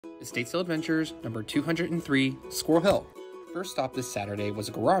Estate Sale Adventures number 203, Squirrel Hill. First stop this Saturday was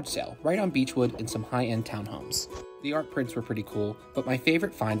a garage sale right on Beechwood and some high-end townhomes. The art prints were pretty cool, but my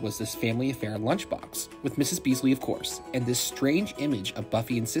favorite find was this family affair lunchbox, with Mrs. Beasley of course, and this strange image of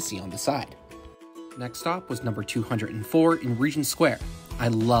Buffy and Sissy on the side. Next stop was number 204 in Regent Square. I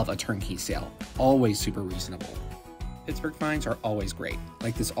love a turnkey sale, always super reasonable. Pittsburgh finds are always great,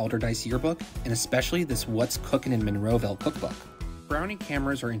 like this Alderdice yearbook, and especially this What's Cookin' in Monroeville cookbook. Brownie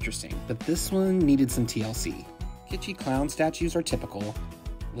cameras are interesting, but this one needed some TLC. Kitschy clown statues are typical.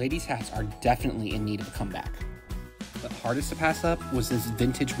 Ladies' hats are definitely in need of a comeback. But hardest to pass up was this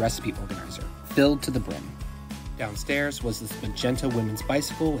vintage recipe organizer, filled to the brim. Downstairs was this magenta women's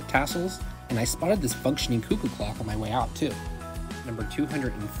bicycle with tassels, and I spotted this functioning cuckoo clock on my way out too. Number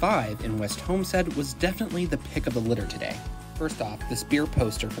 205 in West Homestead was definitely the pick of the litter today. First off, this beer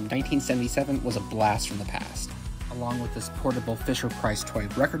poster from 1977 was a blast from the past, along with this portable Fisher-Price toy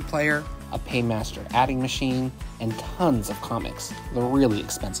record player, a Paymaster adding machine, and tons of comics, the really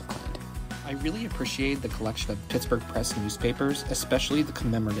expensive kind. I really appreciate the collection of Pittsburgh Press newspapers, especially the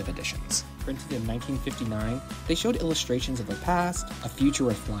commemorative editions. Printed in 1959, they showed illustrations of the past, a future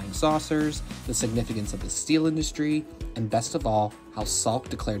with flying saucers, the significance of the steel industry, and best of all, how Salk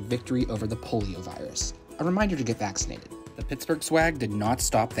declared victory over the polio virus. A reminder to get vaccinated. The Pittsburgh swag did not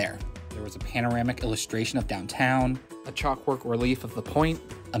stop there. There was a panoramic illustration of downtown, a chalkwork relief of the point,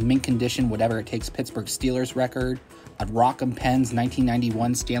 a mint condition Whatever It Takes Pittsburgh Steelers record, a Rock 'em Pens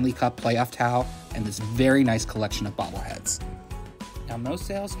 1991 Stanley Cup playoff towel, and this very nice collection of bobbleheads. Now most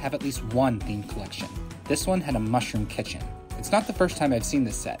sales have at least one themed collection. This one had a mushroom kitchen. It's not the first time I've seen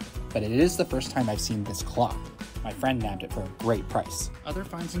this set, but it is the first time I've seen this clock. My friend nabbed it for a great price. Other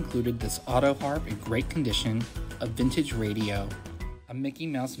finds included this auto harp in great condition, a vintage radio, a Mickey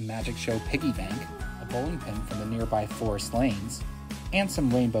Mouse Magic Show piggy bank, a bowling pin from the nearby Forest Lanes, and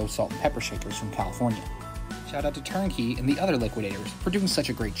some rainbow salt and pepper shakers from California. Shout out to Turnkey and the other liquidators for doing such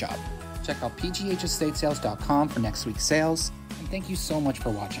a great job. Check out pghestatesales.com for next week's sales, and thank you so much for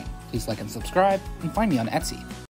watching. Please like and subscribe, and find me on Etsy.